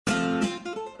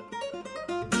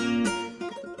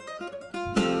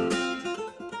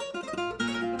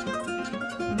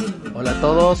Hola a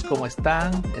todos, ¿cómo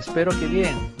están? Espero que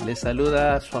bien. Les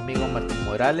saluda su amigo Martín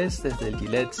Morales desde el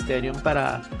Gillette Stadium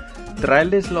para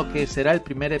traerles lo que será el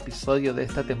primer episodio de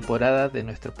esta temporada de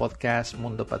nuestro podcast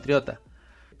Mundo Patriota.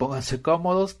 Pónganse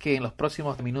cómodos que en los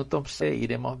próximos minutos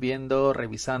iremos viendo,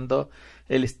 revisando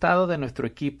el estado de nuestro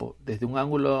equipo desde un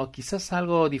ángulo quizás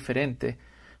algo diferente.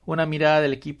 Una mirada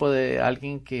del equipo de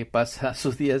alguien que pasa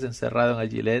sus días encerrado en el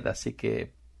Gillette, así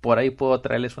que por ahí puedo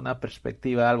traerles una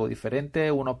perspectiva algo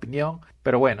diferente, una opinión.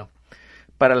 Pero bueno,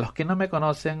 para los que no me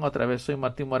conocen, otra vez soy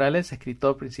Martín Morales,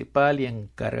 escritor principal y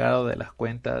encargado de las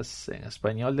cuentas en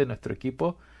español de nuestro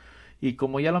equipo. Y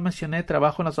como ya lo mencioné,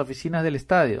 trabajo en las oficinas del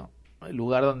estadio, el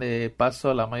lugar donde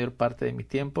paso la mayor parte de mi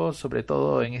tiempo, sobre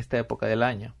todo en esta época del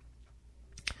año.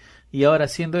 Y ahora,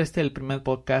 siendo este el primer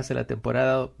podcast de la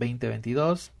temporada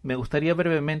 2022, me gustaría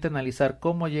brevemente analizar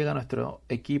cómo llega nuestro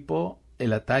equipo,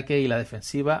 el ataque y la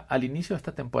defensiva al inicio de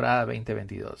esta temporada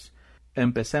 2022.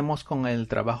 Empecemos con el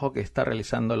trabajo que está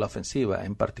realizando la ofensiva,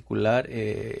 en particular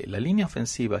la línea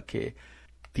ofensiva que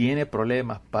tiene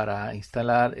problemas para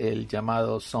instalar el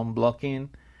llamado zone blocking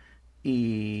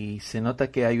y se nota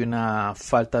que hay una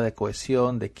falta de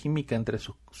cohesión, de química entre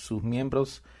sus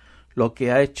miembros, lo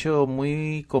que ha hecho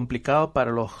muy complicado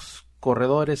para los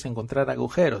corredores encontrar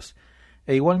agujeros.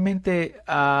 E igualmente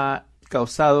ha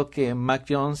causado que Mac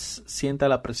Jones sienta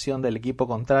la presión del equipo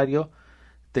contrario,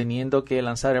 teniendo que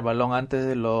lanzar el balón antes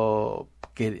de lo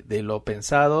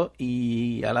pensado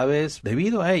y a la vez,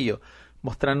 debido a ello,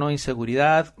 mostrando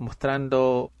inseguridad,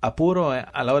 mostrando apuro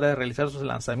a la hora de realizar sus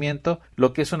lanzamientos,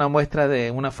 lo que es una muestra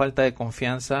de una falta de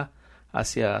confianza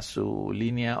hacia su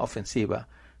línea ofensiva.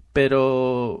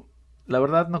 Pero la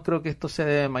verdad no creo que esto sea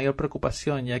de mayor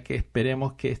preocupación, ya que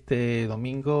esperemos que este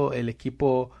domingo el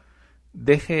equipo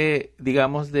deje,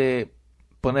 digamos, de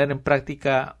poner en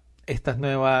práctica estas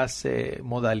nuevas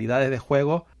modalidades de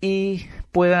juego y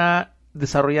pueda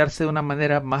desarrollarse de una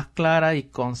manera más clara y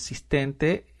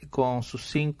consistente con sus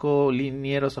 5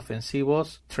 linieros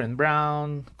ofensivos: Trent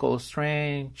Brown, Cole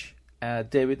Strange,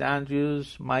 David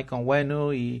Andrews, Mike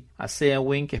Onwenu y Isaiah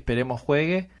Wynn, que esperemos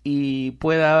juegue, y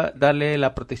pueda darle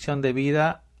la protección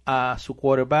debida a su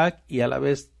quarterback y a la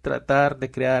vez tratar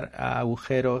de crear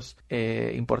agujeros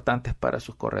importantes para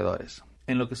sus corredores.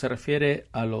 En lo que se refiere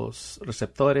a los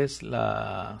receptores,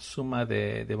 la suma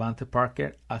de Devante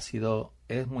Parker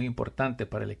es muy importante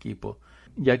para el equipo,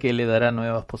 ya que le dará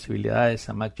nuevas posibilidades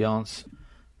a Mac Jones.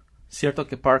 Cierto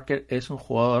que Parker es un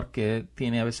jugador que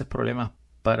tiene a veces problemas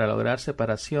para lograr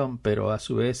separación, pero a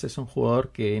su vez es un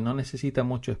jugador que no necesita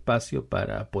mucho espacio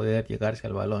para poder llegarse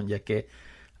al balón, ya que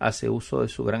hace uso de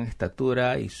su gran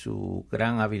estatura y su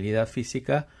gran habilidad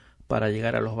física para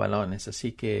llegar a los balones.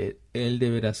 Así que él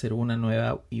deberá ser una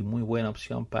nueva y muy buena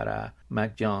opción para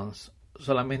Mac Jones.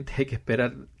 Solamente hay que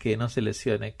esperar que no se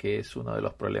lesione, que es uno de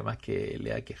los problemas que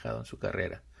le ha quejado en su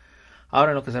carrera.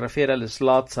 Ahora, en lo que se refiere al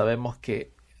slot, sabemos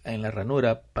que en la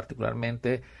ranura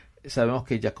particularmente, sabemos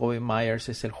que Jakobi Meyers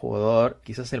es el jugador,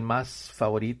 quizás el más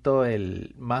favorito,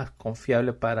 el más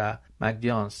confiable para Mac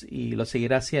Jones, y lo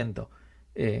seguirá siendo.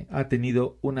 Ha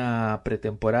tenido una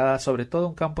pretemporada, sobre todo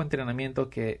un campo de entrenamiento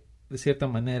que de cierta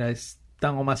manera es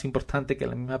tan o más importante que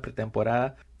la misma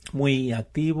pretemporada, muy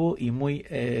activo y muy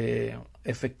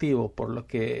efectivo, por lo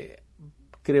que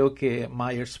creo que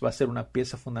Meyers va a ser una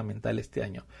pieza fundamental este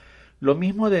año. Lo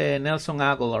mismo de Nelson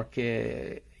Agholor,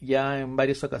 que ya en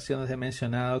varias ocasiones he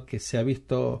mencionado que se ha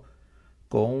visto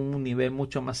con un nivel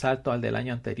mucho más alto al del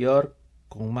año anterior,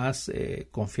 con más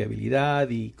confiabilidad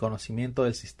y conocimiento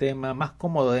del sistema, más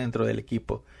cómodo dentro del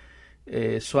equipo.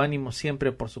 Su ánimo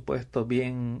siempre, por supuesto,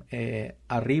 bien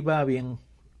arriba, bien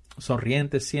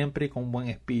sonriente siempre y con un buen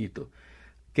espíritu.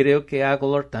 Creo que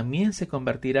Agholor también se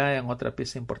convertirá en otra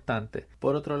pieza importante.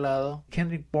 Por otro lado,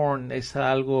 Kendrick Bourne es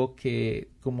algo que,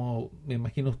 como me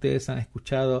imagino ustedes han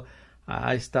escuchado,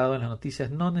 ha estado en las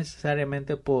noticias no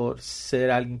necesariamente por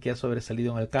ser alguien que ha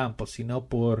sobresalido en el campo, sino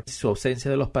por su ausencia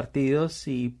de los partidos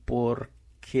y por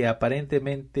que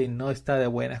aparentemente no está de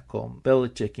buenas con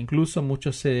Belichick. Incluso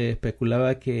mucho se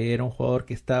especulaba que era un jugador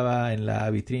que estaba en la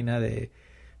vitrina de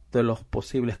los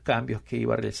posibles cambios que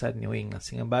iba a realizar New England.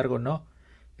 Sin embargo, no.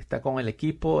 Está con el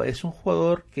equipo. Es un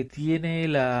jugador que tiene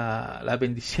la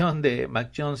bendición de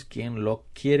Mac Jones, quien lo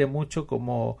quiere mucho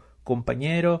como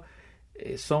compañero.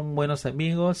 Son buenos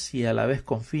amigos y a la vez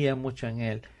confía mucho en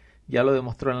él. Ya lo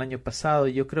demostró el año pasado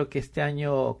y yo creo que este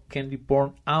año Kendrick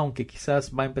Bourne, aunque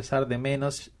quizás va a empezar de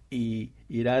menos y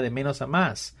irá de menos a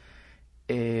más,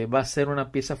 va a ser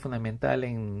una pieza fundamental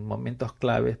en momentos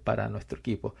claves para nuestro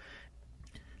equipo.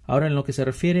 Ahora, en lo que se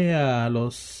refiere a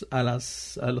los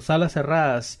alas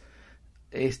cerradas,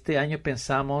 este año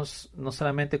pensamos no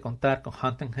solamente contar con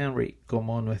Hunter Henry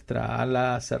como nuestra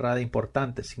ala cerrada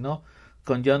importante, sino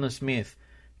con Jonnu Smith,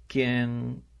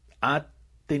 quien ha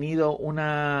tenido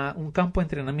un campo de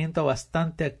entrenamiento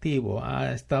bastante activo.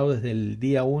 Ha estado desde el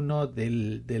día 1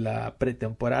 de la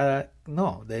pretemporada,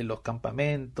 de los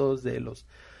campamentos, de los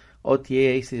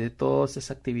OTAs y de todas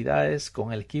esas actividades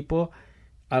con el equipo,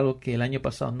 algo que el año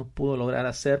pasado no pudo lograr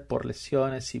hacer por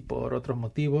lesiones y por otros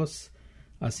motivos.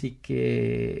 Así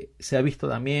que se ha visto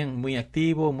también muy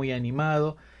activo, muy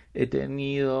animado. He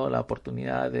tenido la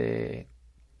oportunidad de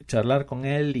charlar con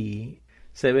él y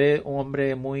se ve un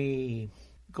hombre muy,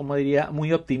 como diría,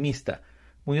 muy optimista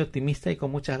y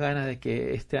con muchas ganas de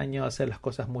que este año hacer las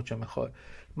cosas mucho mejor.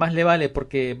 Más le vale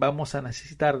porque vamos a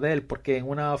necesitar de él, porque en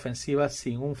una ofensiva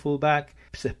sin un fullback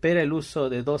se espera el uso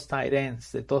de 2 tight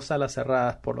ends, de 2 alas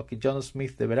cerradas, por lo que Jonnu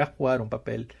Smith deberá jugar un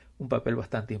papel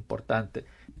bastante importante.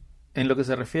 En lo que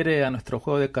se refiere a nuestro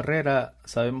juego de carrera,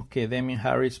 sabemos que Damien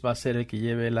Harris va a ser el que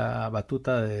lleve la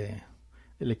batuta del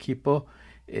equipo,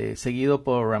 seguido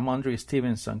por Ramondre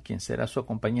Stevenson, quien será su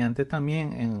acompañante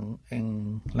también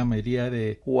en la mayoría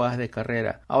de jugadas de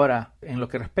carrera. Ahora, en lo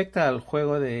que respecta al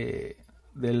juego del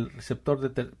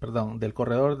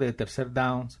corredor de tercer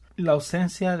downs, la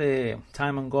ausencia de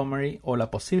Ty Montgomery, o la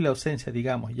posible ausencia,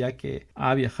 digamos, ya que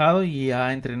ha viajado y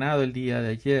ha entrenado el día de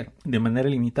ayer de manera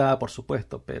limitada, por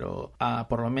supuesto, pero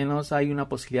por lo menos hay una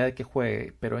posibilidad de que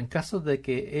juegue. Pero en caso de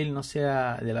que él no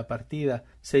sea de la partida,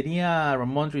 sería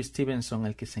Ramondre Stevenson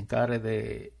el que se encargue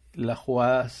de las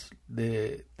jugadas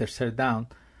de tercer down.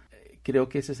 Creo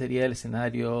que ese sería el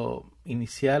escenario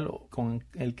inicial con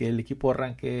el que el equipo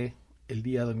arranque el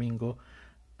día domingo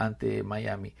ante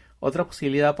Miami. Otra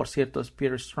posibilidad, por cierto, es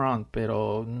Peter Strong,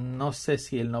 pero no sé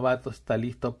si el novato está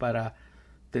listo para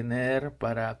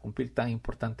cumplir tan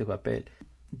importante papel.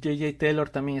 J.J.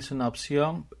 Taylor también es una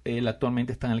opción. Él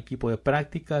actualmente está en el equipo de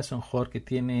práctica. Es un jugador que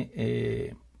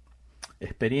tiene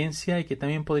experiencia y que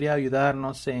también podría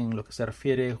ayudarnos en lo que se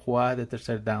refiere a jugadas de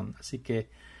tercer down. Así que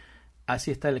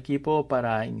así está el equipo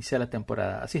para iniciar la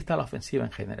temporada. Así está la ofensiva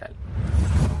en general.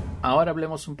 Ahora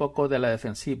hablemos un poco de la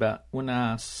defensiva,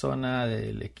 una zona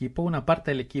del equipo, una parte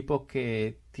del equipo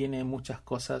que tiene muchas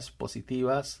cosas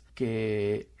positivas,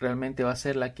 que realmente va a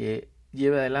ser la que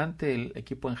lleve adelante el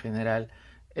equipo en general.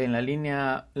 En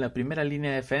la primera línea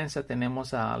de defensa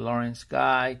tenemos a Lawrence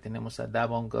Guy, tenemos a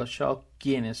Davon Godchaux,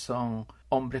 quienes son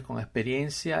hombres con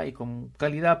experiencia y con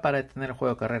calidad para detener el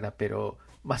juego de carrera, pero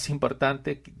más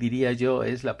importante, diría yo,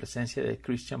 es la presencia de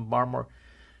Christian Barmore,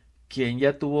 quien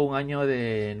ya tuvo un año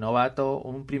de novato,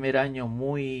 un primer año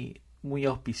muy, muy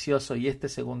auspicioso, y este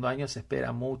segundo año se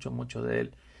espera mucho de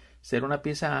él. Será una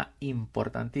pieza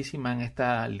importantísima en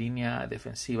esta línea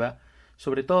defensiva,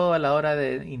 sobre todo a la hora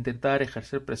de intentar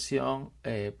ejercer presión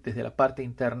desde la parte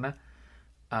interna,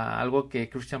 algo que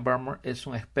Christian Barmore es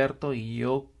un experto, y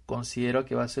yo considero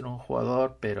que va a ser un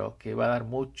jugador, pero que va a dar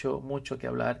mucho que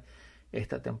hablar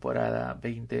esta temporada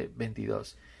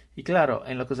 2022. Y claro,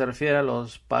 en lo que se refiere a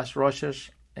los pass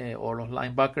rushers o los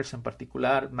linebackers en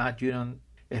particular, Matt Judon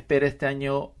espera este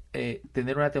año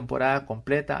tener una temporada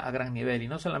completa a gran nivel, y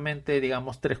no solamente,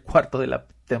 digamos, 3/4 de la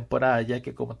temporada, ya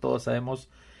que, como todos sabemos,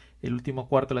 el último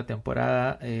cuarto de la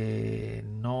temporada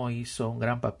no hizo un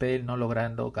gran papel, no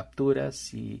logrando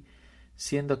capturas y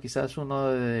siendo quizás uno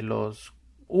de los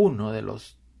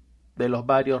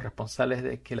varios responsables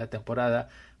de que la temporada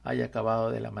haya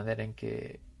acabado de la manera en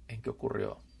que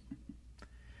ocurrió.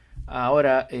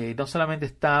 Ahora, no solamente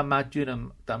está Matt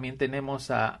Judon, también tenemos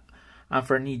a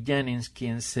Anfernee Jennings,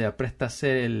 quien se apresta a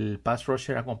ser el pass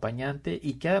rusher acompañante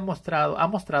y que ha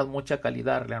mostrado mucha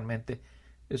calidad realmente.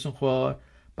 Es un jugador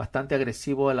bastante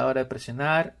agresivo a la hora de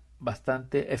presionar,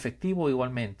 bastante efectivo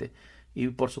igualmente. Y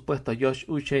por supuesto Josh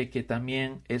Uche, que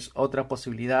también es otra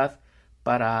posibilidad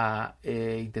para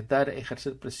intentar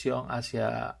ejercer presión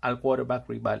al quarterback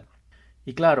rival.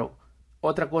 Y claro,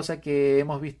 otra cosa que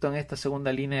hemos visto en esta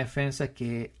segunda línea de defensa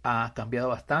que ha cambiado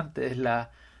bastante es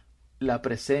la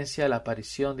presencia, la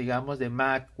aparición, digamos, de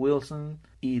Mack Wilson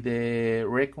y de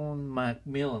Raekwon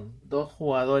McMillan, dos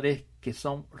jugadores que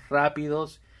son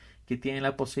rápidos, que tienen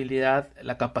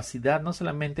la capacidad no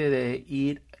solamente de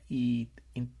ir y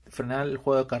frenar el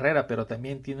juego de carrera, pero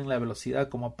también tienen la velocidad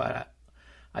como para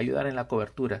ayudar en la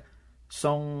cobertura.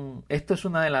 Esto es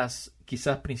una de las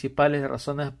quizás principales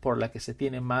razones por las que se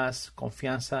tiene más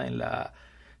confianza en la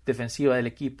defensiva del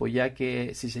equipo, ya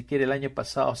que, si se quiere, el año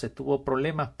pasado se tuvo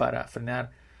problemas para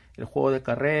frenar el juego de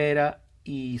carrera,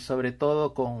 y sobre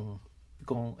todo con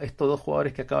estos dos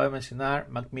jugadores que acabo de mencionar,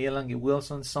 McMillan y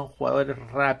Wilson, son jugadores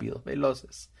rápidos,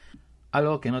 veloces.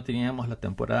 algo que no teníamos la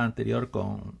temporada anterior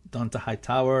con Donta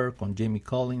Hightower, con Jamie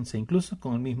Collins e incluso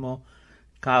con el mismo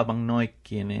Kyle Van Noy,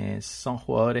 quienes son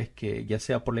jugadores que, ya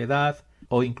sea por la edad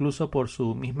o incluso por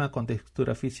su misma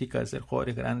contextura física de ser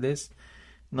jugadores grandes,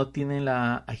 no tienen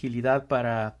la agilidad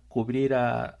para cubrir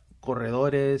a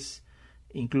corredores,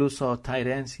 incluso tight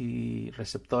ends y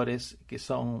receptores que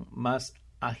son más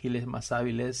ágiles, más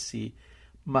hábiles y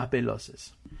más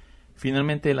veloces.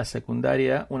 Finalmente la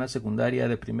secundaria, una secundaria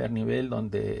de primer nivel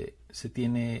donde se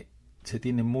tiene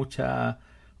mucha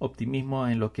optimismo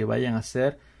en lo que vayan a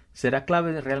hacer, será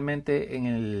clave realmente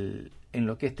en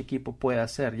lo que este equipo pueda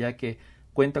hacer, ya que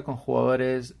cuenta con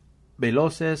jugadores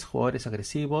veloces, jugadores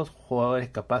agresivos, jugadores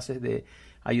capaces de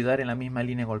ayudar en la misma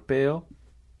línea de golpeo,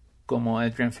 como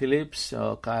Adrian Phillips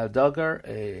o Kyle Duggar,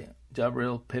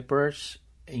 Jabril Peppers,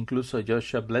 e incluso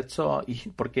Joshua Bledsoe y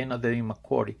por qué no Devin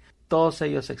McCourty. Todos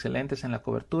ellos excelentes en la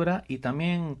cobertura y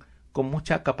también con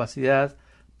mucha capacidad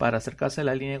para acercarse a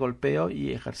la línea de golpeo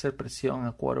y ejercer presión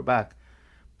al quarterback,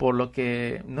 por lo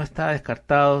que no está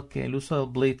descartado que el uso del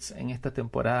blitz en esta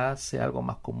temporada sea algo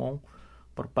más común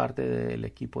por parte del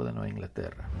equipo de Nueva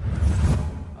Inglaterra.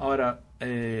 Ahora,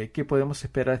 ¿qué podemos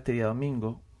esperar este día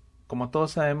domingo? Como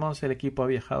todos sabemos, el equipo ha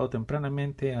viajado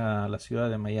tempranamente a la ciudad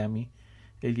de Miami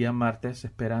el día martes,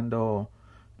 esperando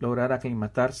lograr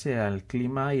aclimatarse al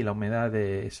clima y la humedad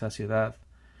de esa ciudad.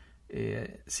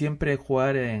 Siempre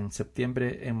jugar en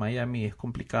septiembre en Miami es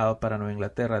complicado para Nueva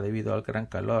Inglaterra debido al gran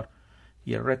calor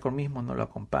y el récord mismo no lo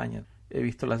acompaña. He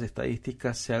visto las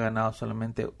estadísticas, se ha ganado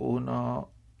solamente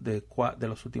uno de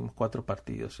los últimos 4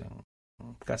 partidos en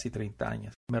casi 30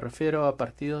 años. Me refiero a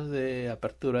partidos de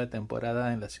apertura de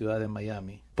temporada en la ciudad de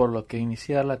Miami, por lo que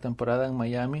iniciar la temporada en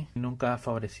Miami nunca ha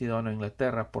favorecido a Nueva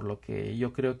Inglaterra, por lo que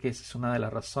yo creo que esa es una de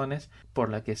las razones por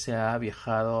la que se ha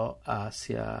viajado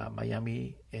hacia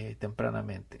Miami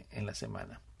tempranamente en la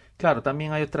semana. Claro,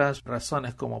 también hay otras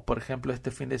razones, como por ejemplo este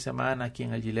fin de semana aquí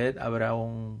en el Gillette habrá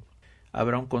un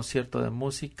concierto de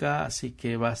música, así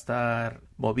que va a estar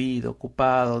movido,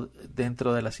 ocupado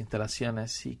dentro de las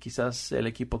instalaciones y quizás el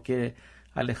equipo quiere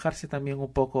alejarse también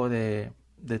un poco de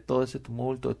todo ese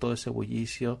tumulto, de todo ese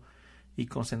bullicio y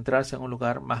concentrarse en un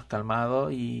lugar más calmado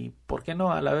y, ¿por qué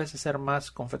no?, a la vez hacer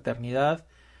más confraternidad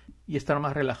y estar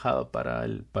más relajado para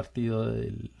el partido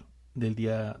del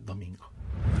día domingo.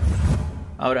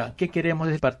 Ahora, ¿qué queremos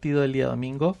del partido del día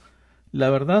domingo? La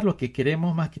verdad, lo que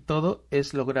queremos más que todo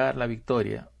es lograr la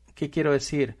victoria. ¿Qué quiero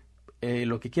decir?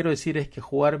 Lo que quiero decir es que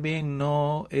jugar bien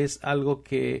no es algo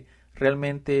que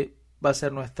realmente va a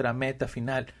ser nuestra meta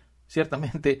final.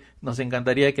 Ciertamente nos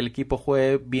encantaría que el equipo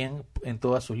juegue bien en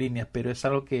todas sus líneas, pero es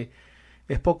algo que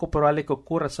es poco probable que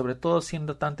ocurra, sobre todo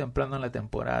siendo tan temprano en la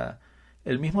temporada.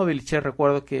 El mismo Belichick,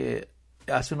 recuerdo que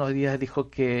hace unos días dijo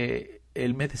que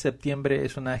el mes de septiembre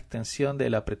es una extensión de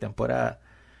la pretemporada.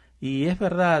 Y es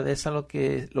verdad, es algo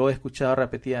que lo he escuchado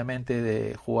repetidamente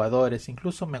de jugadores.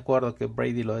 Incluso me acuerdo que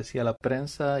Brady lo decía a la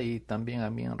prensa y también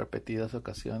a mí en repetidas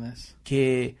ocasiones,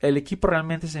 que el equipo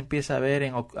realmente se empieza a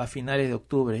ver a finales de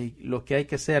octubre y lo que hay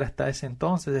que hacer hasta ese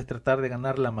entonces es tratar de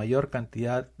ganar la mayor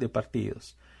cantidad de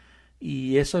partidos.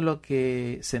 Y eso es lo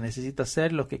que se necesita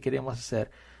hacer, lo que queremos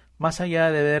hacer. Más allá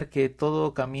de ver que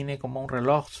todo camine como un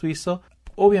reloj suizo,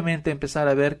 obviamente empezar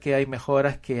a ver que hay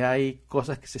mejoras, que hay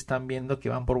cosas que se están viendo que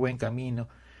van por buen camino,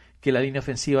 que la línea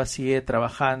ofensiva sigue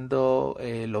trabajando,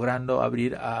 logrando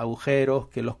abrir agujeros,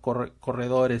 que los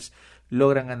corredores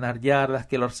logran ganar yardas,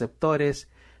 que los receptores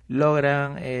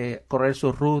logran correr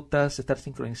sus rutas, estar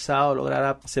sincronizados,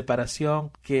 lograr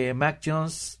separación, que Mac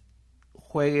Jones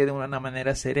juegue de una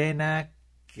manera serena,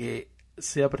 que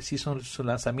sea preciso en sus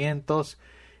lanzamientos,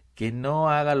 que no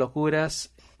haga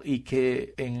locuras y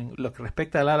que en lo que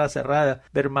respecta al ala cerrada,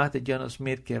 ver más de John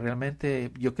Smith, que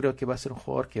realmente yo creo que va a ser un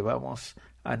jugador que vamos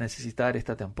a necesitar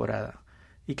esta temporada.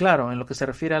 Y claro, en lo que se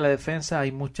refiere a la defensa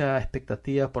hay mucha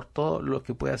expectativa por todo lo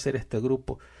que puede hacer este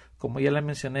grupo. Como ya le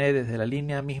mencioné, desde la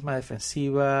línea misma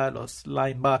defensiva, los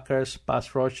linebackers,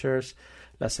 pass rushers,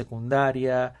 la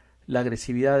secundaria, la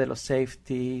agresividad de los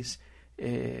safeties,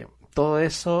 todo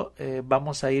eso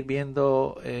vamos a ir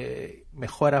viendo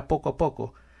mejora poco a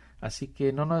poco. Así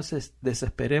que no nos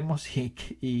desesperemos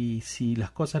y si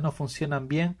las cosas no funcionan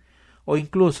bien, o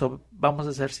incluso, vamos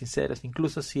a ser sinceros,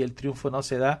 incluso si el triunfo no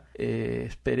se da,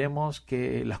 esperemos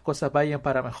que las cosas vayan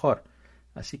para mejor.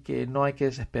 Así que no hay que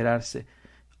desesperarse.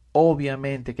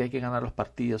 Obviamente que hay que ganar los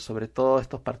partidos, sobre todo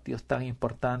estos partidos tan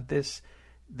importantes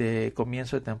de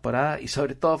comienzo de temporada y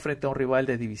sobre todo frente a un rival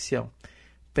de división.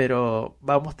 Pero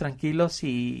vamos tranquilos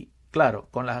y, claro,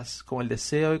 con el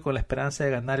deseo y con la esperanza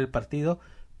de ganar el partido,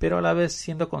 pero a la vez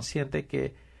siendo consciente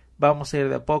que vamos a ir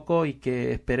de a poco y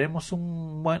que esperemos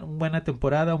una buena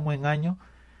temporada, un buen año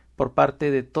por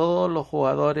parte de todos los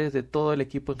jugadores, de todo el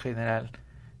equipo en general.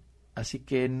 Así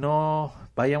que no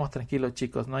vayamos tranquilos,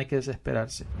 chicos, no hay que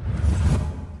desesperarse.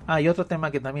 Y otro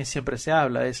tema que también siempre se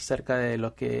habla es acerca de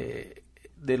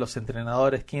de los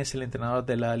entrenadores, quién es el entrenador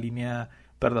de la línea,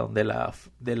 perdón, de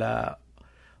la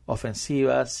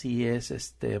ofensiva, si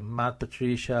es Matt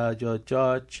Patricia, Joe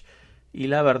Judge, y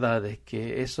la verdad es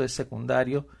que eso es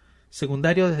secundario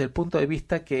desde el punto de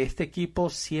vista que este equipo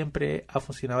siempre ha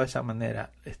funcionado de esa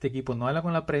manera. Este equipo no habla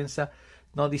con la prensa,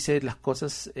 no dice las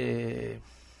cosas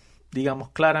digamos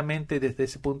claramente desde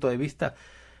ese punto de vista.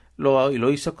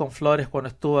 Lo hizo con Flores cuando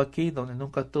estuvo aquí, donde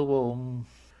nunca tuvo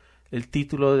el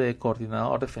título de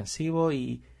coordinador defensivo,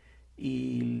 y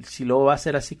si lo va a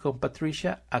hacer así con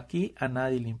Patricia, aquí a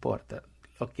nadie le importa.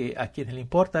 Lo que a quienes le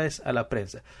importa es a la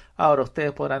prensa. Ahora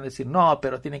ustedes podrán decir, no,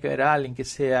 pero tiene que haber alguien que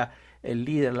sea el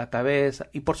líder, la cabeza,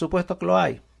 y por supuesto que lo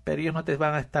hay, pero ellos no te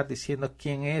van a estar diciendo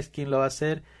quién es, quién lo va a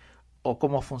hacer o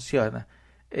cómo funciona.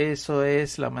 Eso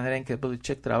es la manera en que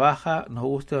Belichick trabaja, nos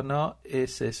guste o no,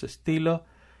 ese es su estilo.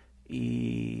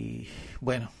 Y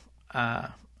bueno,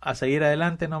 a seguir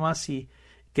adelante nomás y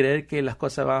creer que las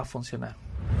cosas van a funcionar.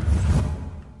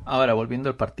 Ahora, volviendo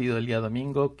al partido del día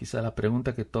domingo, quizá la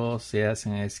pregunta que todos se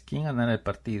hacen es ¿quién ganará el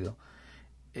partido?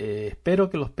 Espero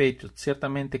que los Patriots.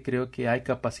 Ciertamente creo que hay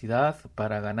capacidad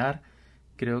para ganar.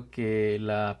 Creo que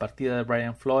la partida de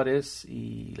Brian Flores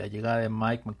y la llegada de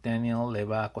Mike McDaniel le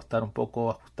va a costar un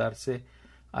poco ajustarse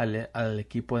al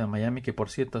equipo de Miami, que por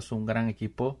cierto es un gran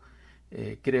equipo.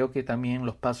 Creo que también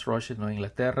los pass rushers de Nueva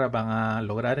Inglaterra van a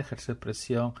lograr ejercer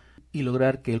presión y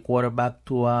lograr que el quarterback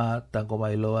Tua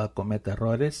Tagovailoa cometa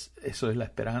errores. Eso es la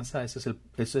esperanza, eso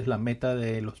es la meta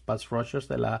de los pass rushers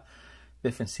de la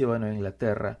defensiva de Nueva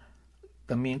Inglaterra.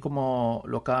 También, como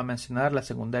lo acaba de mencionar, la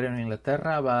secundaria de Nueva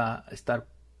Inglaterra va a estar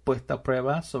puesta a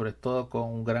prueba, sobre todo con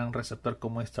un gran receptor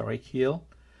como es Tyreek Hill.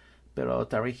 Pero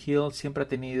Tyreek Hill siempre ha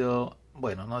tenido,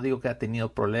 bueno, no digo que ha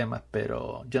tenido problemas,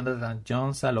 pero Jonathan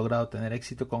Jones ha logrado tener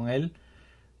éxito con él.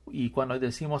 Y cuando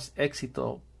decimos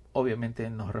éxito, obviamente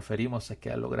nos referimos a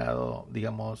que ha logrado,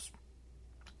 digamos,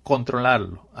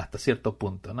 controlarlo hasta cierto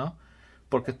punto, ¿no?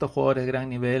 Porque estos jugadores de gran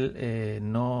nivel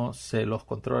no se los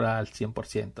controla al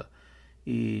 100%.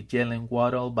 Y Jalen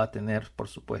Waddle va a tener, por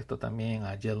supuesto, también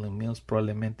a Jalen Mills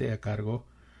probablemente a cargo.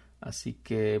 Así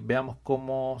que veamos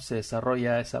cómo se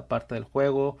desarrolla esa parte del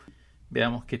juego.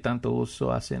 Veamos qué tanto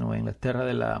uso hace Nueva Inglaterra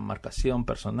de la marcación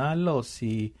personal o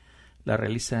si la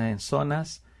realiza en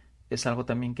zonas. Es algo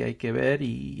también que hay que ver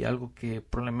y algo que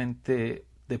probablemente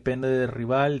depende del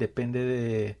rival, depende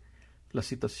de la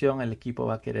situación, el equipo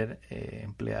va a querer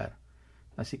emplear.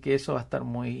 Así que eso va a estar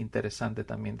muy interesante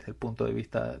también desde el punto de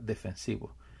vista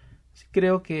defensivo. Así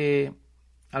creo que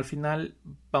al final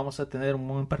vamos a tener un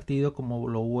buen partido, como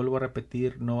lo vuelvo a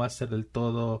repetir, no va a ser del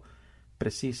todo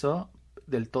preciso,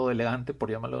 del todo elegante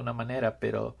por llamarlo de una manera,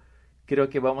 pero creo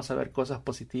que vamos a ver cosas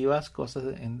positivas, cosas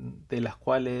de las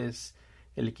cuales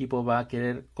el equipo va a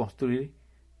querer construir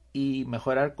y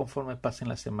mejorar conforme pasen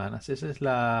las semanas. Esa es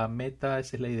la meta,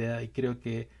 esa es la idea y creo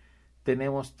que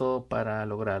tenemos todo para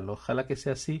lograrlo. Ojalá que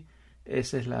sea así,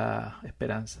 esa es la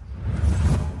esperanza.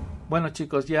 Bueno,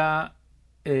 chicos, ya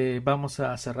vamos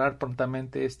a cerrar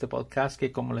prontamente este podcast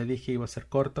que, como les dije, iba a ser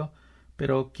corto,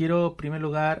 pero quiero en primer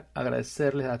lugar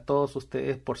agradecerles a todos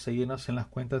ustedes por seguirnos en las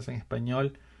cuentas en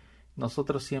español.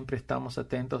 Nosotros siempre estamos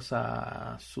atentos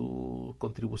a su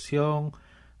contribución,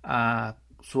 a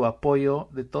su apoyo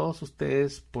de todos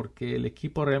ustedes, porque el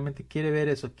equipo realmente quiere ver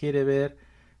eso, quiere ver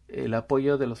el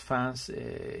apoyo de los fans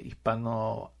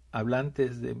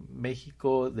hispanohablantes de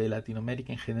México, de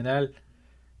Latinoamérica en general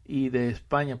y de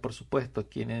España, por supuesto,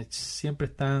 quienes siempre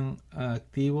están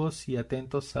activos y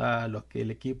atentos a lo que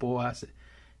el equipo hace.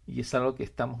 Y es algo que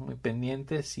estamos muy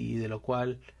pendientes y de lo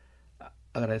cual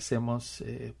agradecemos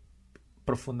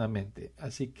profundamente.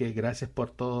 Así que gracias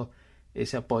por todo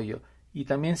ese apoyo. Y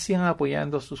también sigan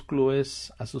apoyando a sus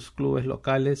clubes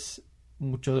locales,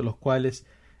 muchos de los cuales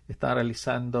están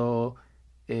realizando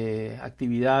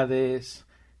actividades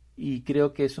y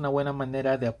creo que es una buena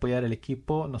manera de apoyar al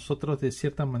equipo. Nosotros de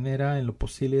cierta manera en lo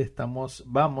posible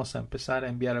vamos a empezar a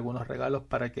enviar algunos regalos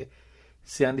para que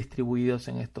sean distribuidos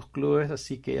en estos clubes,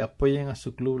 así que apoyen a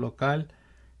su club local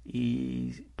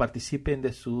y participen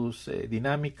de sus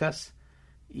dinámicas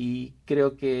y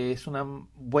creo que es una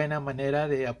buena manera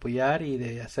de apoyar y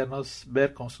de hacernos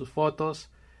ver con sus fotos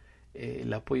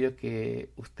el apoyo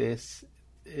que ustedes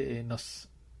nos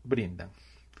brindan.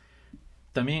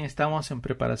 También estamos en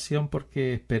preparación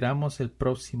porque esperamos el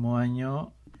próximo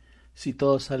año, si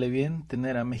todo sale bien,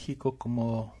 tener a México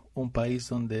como un país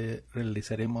donde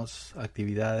realizaremos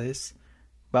actividades.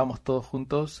 Vamos todos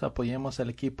juntos, apoyemos al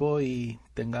equipo y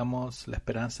tengamos la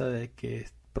esperanza de que el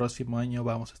próximo año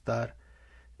vamos a estar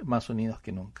más unidos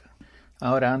que nunca.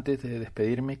 Ahora, antes de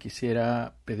despedirme,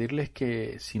 quisiera pedirles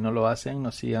que si no lo hacen,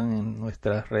 nos sigan en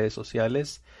nuestras redes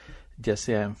sociales, ya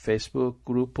sea en Facebook,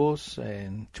 grupos,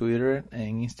 en Twitter,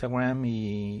 en Instagram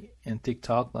y en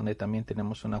TikTok, donde también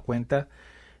tenemos una cuenta.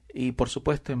 Y por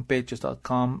supuesto en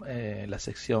pages.com, la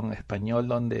sección español,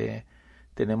 donde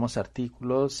tenemos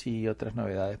artículos y otras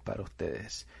novedades para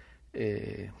ustedes.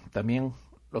 También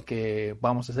lo que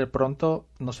vamos a hacer pronto,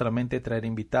 no solamente traer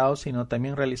invitados, sino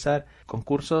también realizar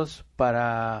concursos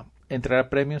para entregar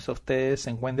premios a ustedes, se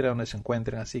encuentren donde se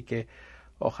encuentren. Así que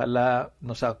ojalá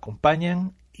nos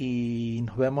acompañen y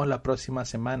nos vemos la próxima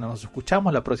semana, nos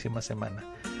escuchamos la próxima semana,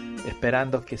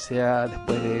 esperando que sea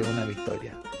después de una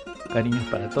victoria. Cariños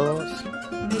para todos.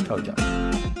 Chao, chao.